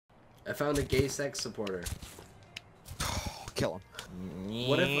I found a gay sex supporter. Kill him.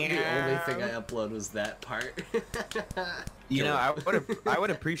 What if the only thing I upload was that part? You know, I would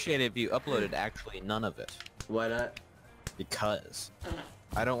appreciate it if you uploaded actually none of it. Why not? Because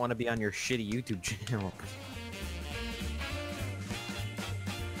I don't want to be on your shitty YouTube channel.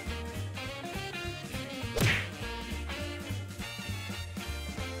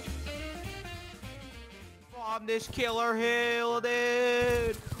 Bomb this killer hill,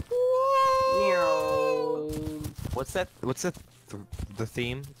 dude! What's that? What's the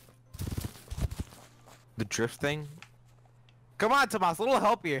theme? The drift thing? Come on, Tomas, a little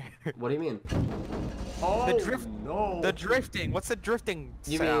help here. What do you mean? Oh, the drift. no. The drifting. What's the drifting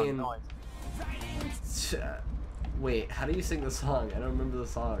You sound mean? noise? Wait, how do you sing the song? I don't remember the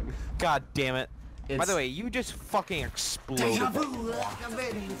song. God damn it. It's... By the way, you just fucking exploded. Wow,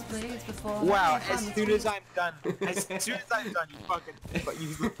 Wow, as soon as I'm done, you fucking,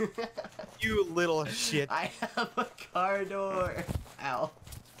 you little shit. I have a car door. Ow.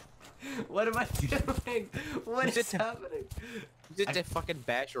 What am I doing? What is happening? You just fucking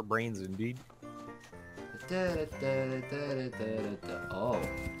bash your brains in, dude. Oh,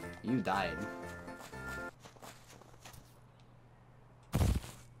 you died.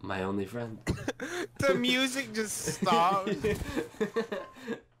 My only friend. The music just stopped.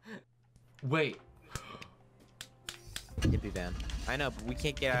 Wait. Hippie van. I know, but we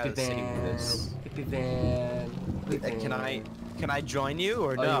can't get out of the city with this. Hippie van. Can I join you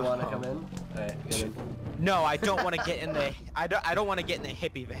or no? Oh, you wanna come in? Alright, get in. No, I don't want to get in the. I don't want to get in the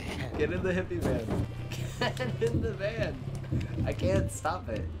hippie van. Get in the hippie van. Get in the van. I can't stop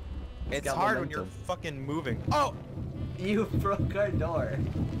it. It's hard when you're fucking moving. Oh! You broke our door.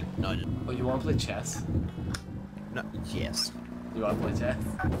 No, I didn't. Oh, you wanna play chess? No. Yes. You wanna play chess?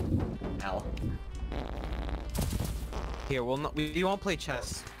 Ow. Here, we won't play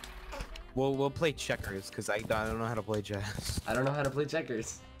chess. We'll play checkers because I don't know how to play chess. I don't know how to play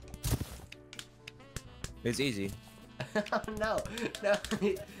checkers. It's easy. Oh, no, no.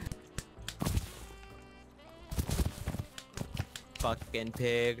 Fucking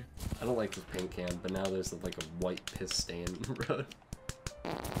pig. I don't like this paint can, but now there's like a white piss stain in the road.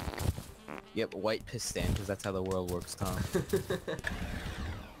 Yep, white piss stand, because that's how the world works, Tom.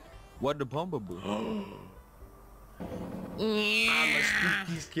 What the bumblebee? I'm a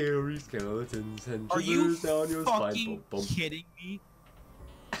spooky, scary skeleton. Are you down your fucking spine. kidding me?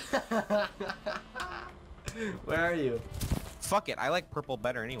 Where are you? Fuck it, I like purple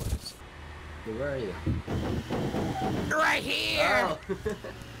better anyways. Where are you? Right here! Oh,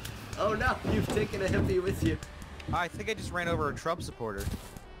 oh no, you've taken a hippie with you. I think I just ran over a Trump supporter.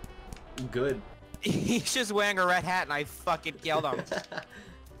 Good. He's just wearing a red hat and I fucking yelled him.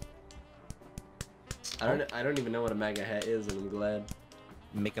 I don't even know what a MAGA hat is, and I'm glad.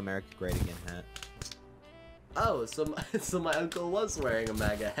 Make America Great Again hat. Oh, so my uncle was wearing a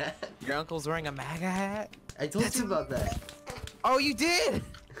MAGA hat. Your uncle's wearing a MAGA hat? I told you about that. Oh, you did?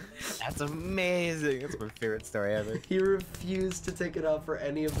 That's amazing. That's my favorite story ever. He refused to take it off for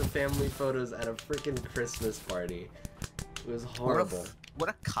any of the family photos at a freaking Christmas party. It was horrible. What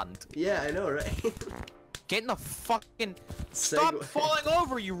a cunt. Yeah, I know, right? Get in the fucking... Stop falling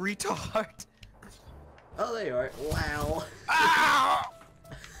over, you retard! Oh, there you are. Wow. Ow!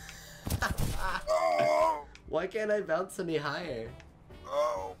 Oh! Why can't I bounce any higher?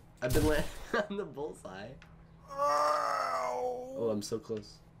 Oh! I've been landing on the bullseye. Oh! Oh, I'm so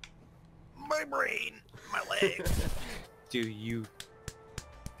close. My brain! My leg! Dude, you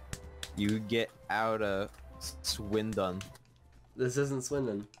get out of Swindon. This isn't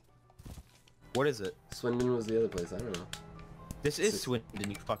Swindon. What is it? Swindon was the other place. I don't know. This is Swindon,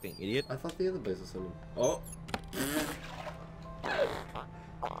 you fucking idiot. I thought the other place was Swindon. Oh.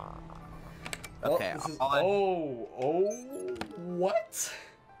 Okay, oh, what?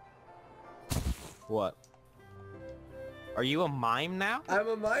 What? Are you a mime now? I'm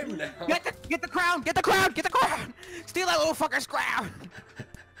a mime now. Get the crown! Get the crown! Get the crown! Steal that little fucker's crown!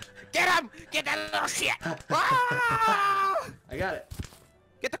 Get him! Get that little shit! Ah! I got it.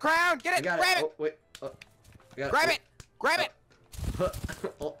 Get the crown! Get it! Grab it! Oh, wait. Oh, I got Grab it! it! Grab it!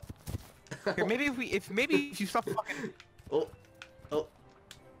 Oh. Here, maybe if you stop fucking. Oh.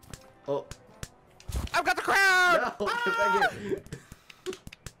 I've got the crown! No, get back here.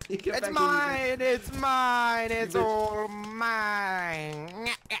 It's mine! It's mine! It's all mine!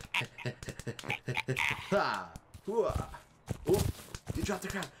 Ha! Oh, you dropped the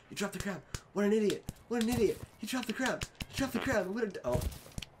crown! You dropped the crown! What an idiot! What an idiot! He dropped the crown! He dropped the crown! What a... Oh.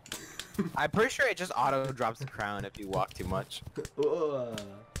 I'm pretty sure it just auto drops the crown if you walk too much. Oh,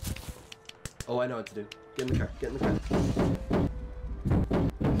 I know what to do. Get in the car. Get in the car.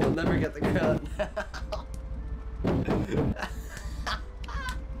 He'll never get the crown.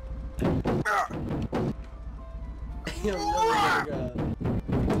 You'll never get the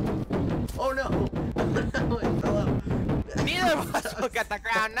crown. Oh no! Oh, it fell out. Neither of us will get the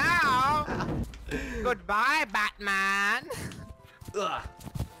crown now. Goodbye, Batman. Ugh.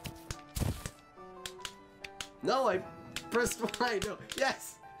 No, I pressed Y. No.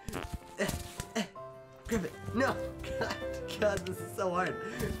 Yes. Grab it. No. God, this is so hard.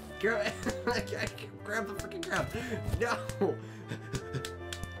 Grab it. Grab the freaking crown. No.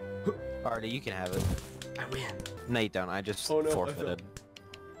 Artie, you can have it. I win. No, you don't. I just Oh, no, I forfeited.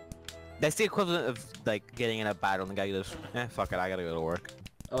 That's the equivalent of like getting in a battle and the guy goes, fuck it, I gotta go to work.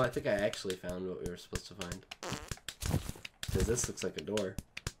 Oh, I think I actually found what we were supposed to find. Because this looks like a door.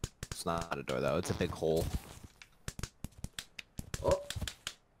 It's not a door though, it's a big hole. Oh!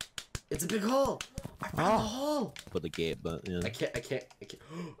 It's a big hole! I found the hole! Put the gate, but yeah. I can't.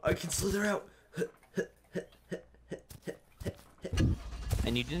 I can slither out!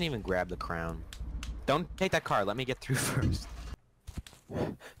 And you didn't even grab the crown. Don't take that car, let me get through first.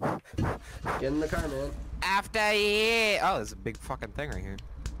 Get in the car, man. After you! Oh, there's a big fucking thing right here.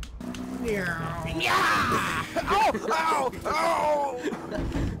 Yeah! Oh! Oh! Oh!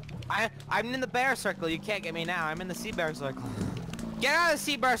 I'm in the bear circle, you can't get me now. I'm in the sea bear circle. Get out of the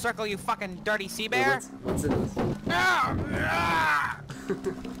sea bear circle, you fucking dirty sea bear! What's in this?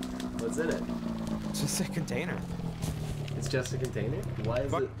 What's in it? It's just a container. It's just a container? Why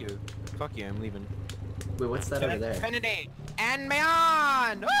is Fuck it? you. Fuck you, I'm leaving. Wait, what's that over there? Infinity and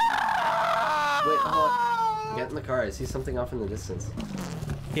beyond! Wait, hold on. Get in the car. I see something off in the distance.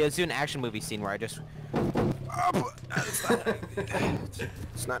 Yeah, let's do an action movie scene where I just...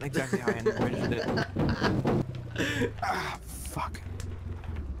 It's not exactly how I envisioned it. Ah, fuck.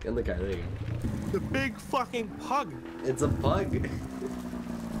 Get in the car. There you go. The big fucking pug! It's a bug.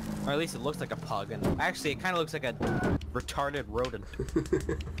 Or at least it looks like a pug, and actually it kind of looks like a retarded rodent.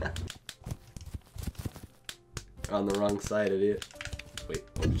 On the wrong side, idiot. Wait.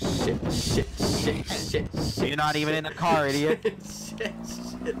 Oh, shit. You're not even in the car, idiot. shit.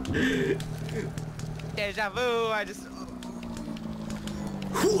 Deja vu, I just...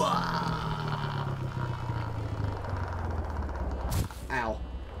 Ow.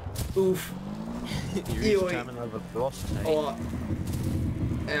 Oof. You're just coming over the boss tonight. Oh.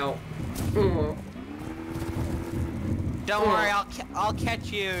 Ow. Don't worry, I'll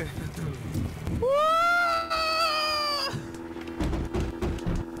catch you.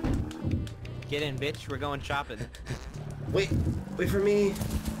 Get in, bitch. We're going shopping. Wait for me,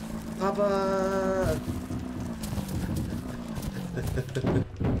 Papa.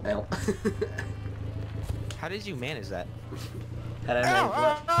 Ow. How did you manage that? Had I known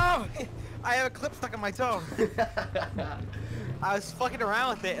Oh! I have a clip stuck in my toe. I was fucking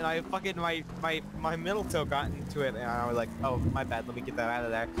around with it, and I fucking my middle toe got into it, and I was like, oh my bad, let me get that out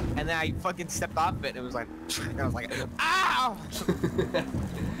of there. And then I fucking stepped off it, and it was like, and I was like, ow!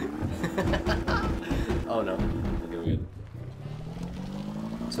 Oh no. Okay, we're good.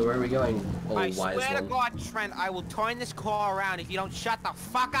 So where are we going? Oh, I wise swear to one. God, Trent, I will turn this car around if you don't shut the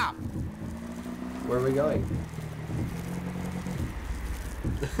fuck up. Where are we going?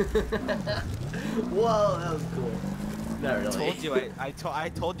 Whoa, that was cool. Not really. I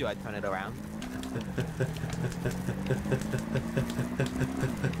told you I'd turn it around.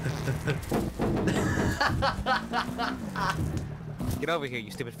 Get over here,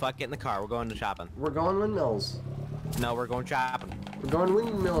 you stupid fuck. Get in the car. We're going to shopping. We're going windmills. No, we're going shopping. We're going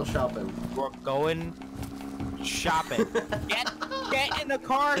windmill shopping. We're going shopping. Get in the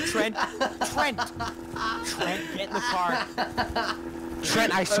car, Trent. Trent, get in the car.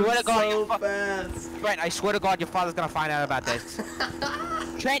 Trent, I swear to God, so fast. Trent, I swear to God, your father's gonna find out about this.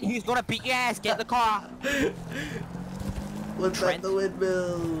 Trent, he's gonna beat your ass. Get in the car. What's at the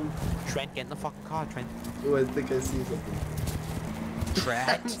windmill? Trent, get in the fucking car, Trent. Oh, I think I see something. Trent.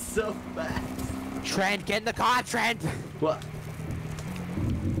 I'm so fast. Trent, get in the car, Trent. What?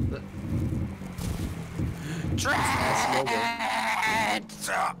 Trent.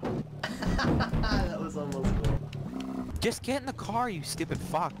 That was almost cool. Just get in the car, you stupid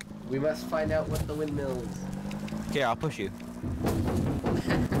fuck. We must find out what the windmill is. Here, I'll push you.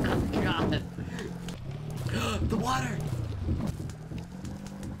 God. The water.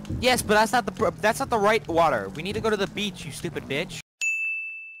 Yes, but that's not the right water. We need to go to the beach, you stupid bitch.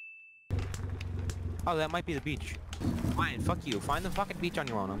 Oh, that might be the beach. Fine, fuck you. Find the fucking beach on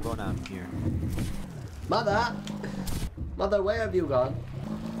your own. I'm going out here. Mother, where have you gone?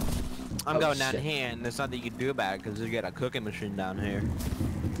 I'm going down here, and there's nothing you can do about it because you got a cooking machine down here.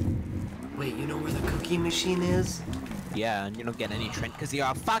 Wait, you know where the cooking machine is? Yeah, and you don't get any Trent because you're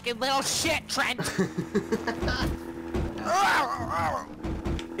a fucking little shit, Trent!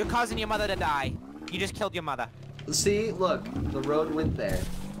 You're causing your mother to die. You just killed your mother. See, look, the road went there.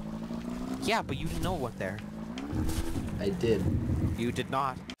 Yeah, but you didn't know what there. I did. You did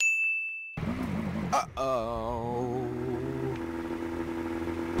not. Uh-oh.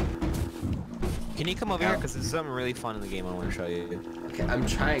 Can you come over here? Because there's something really fun in the game I want to show you. Okay, I'm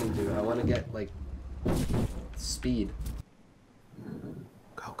trying to. I want to get, like, speed.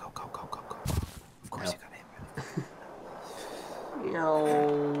 Go, go, go, go, go, go. Of course you got it.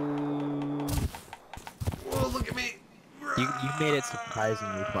 Whoa, look at me. You made it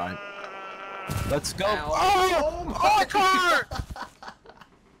surprisingly fun. Let's go. Ow. Oh my car!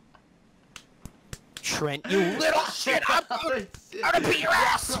 Trent, you little shit! I'm gonna beat your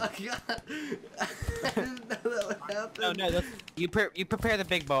ass! Oh, God. I didn't know that would happen. No, that's, you prepare the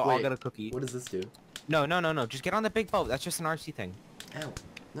big boat. I'll get a cookie. What does this do? No. Just get on the big boat. That's just an RC thing. Ow.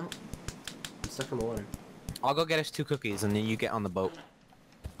 No. I'm stuck in the water. I'll go get us 2 cookies and then you get on the boat.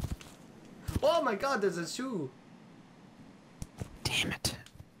 Oh my God, there's a shoe. Damn it.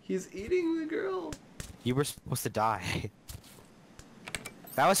 He's eating the girl. You were supposed to die.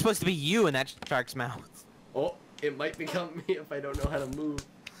 That was supposed to be you in that shark's mouth. Oh, it might become me if I don't know how to move.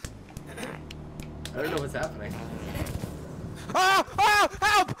 I don't know what's happening. Oh!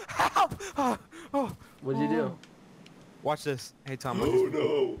 Help! Help! Oh! What'd you do? Watch this. Hey Tom. Oh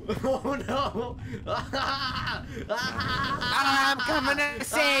no! Oh no! I'm coming to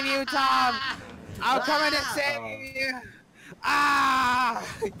save you, Tom! I'm coming to save you! Ah!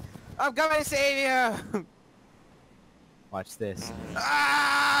 I'm coming to save you! Watch this.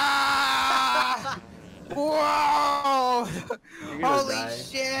 Ah! Whoa! Holy die.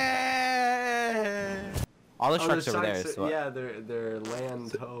 shit! All the sharks over there. So yeah, they're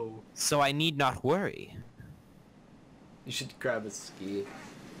land ho. So I need not worry. You should grab a ski.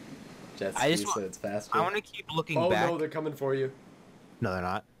 Jet ski so it's faster. I want to keep looking back. Oh no, they're coming for you. No, they're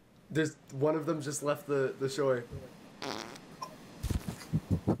not. There's one of them just left the shore.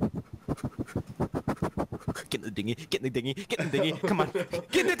 Get in the dinghy, get in the dinghy, get in the dinghy, come on.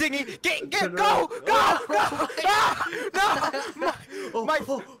 Get in the dinghy, go, no!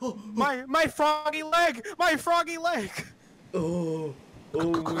 My froggy leg, my froggy leg! Oh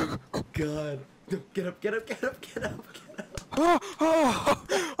my God. No, get up.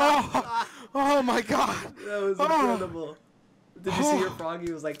 Oh my God. That was incredible. Did you see your froggy?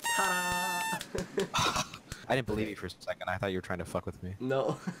 It was like, ta-da! I didn't believe you for a second. I thought you were trying to fuck with me.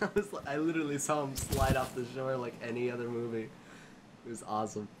 No, I literally saw him slide off the shore like any other movie. It was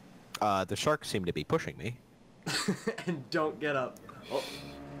awesome. The sharks seem to be pushing me. And don't get up. Oh.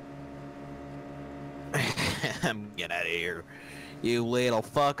 I'm getting out of here. You little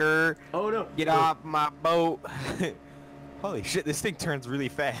fucker. Oh no. Get off my boat. Holy shit, this thing turns really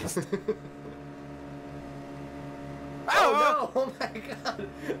fast. Oh no! Oh my God!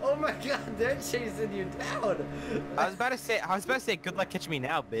 Oh my God! They're chasing you down. I was about to say, good luck catching me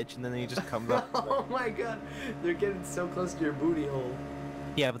now, bitch, and then he just comes up. Oh my God! They're getting so close to your booty hole.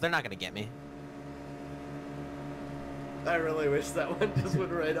 Yeah, but they're not gonna get me. I really wish that one just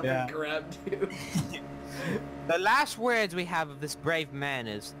went right up and grabbed you. The last words we have of this brave man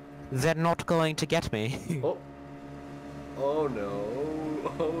is, "They're not going to get me." Oh. Oh no.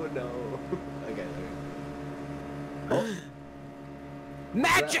 Oh no. Okay. Oh.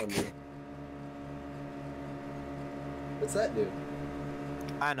 Magic! What's that do?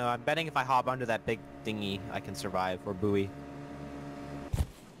 I don't know, I'm betting if I hop onto that big dinghy, I can survive, or buoy.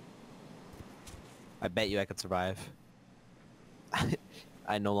 I bet you I could survive.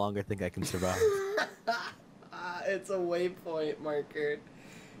 I no longer think I can survive. It's a waypoint marker.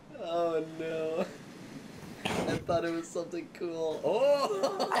 Oh no. I thought it was something cool.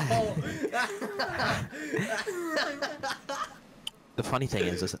 Oh! The funny thing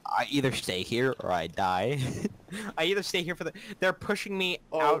is I either stay here or I die. I either stay here for the... They're pushing me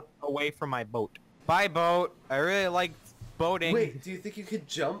out away from my boat. Bye, boat. I really like boating. Wait, do you think you could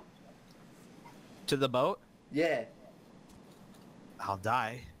jump? To the boat? Yeah. I'll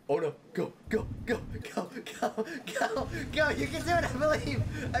die. Oh no, go, go, go, go, go, go, go, you can do it,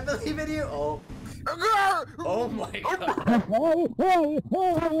 I believe in you. Oh. Oh my God.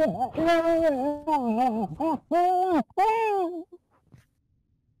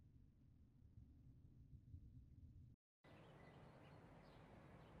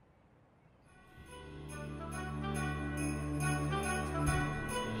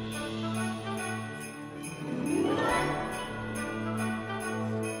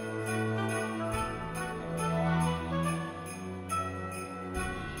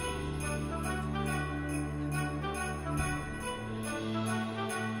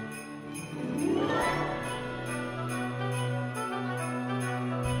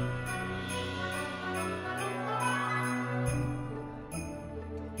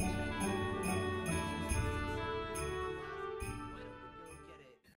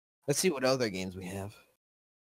 Let's see what other games we have.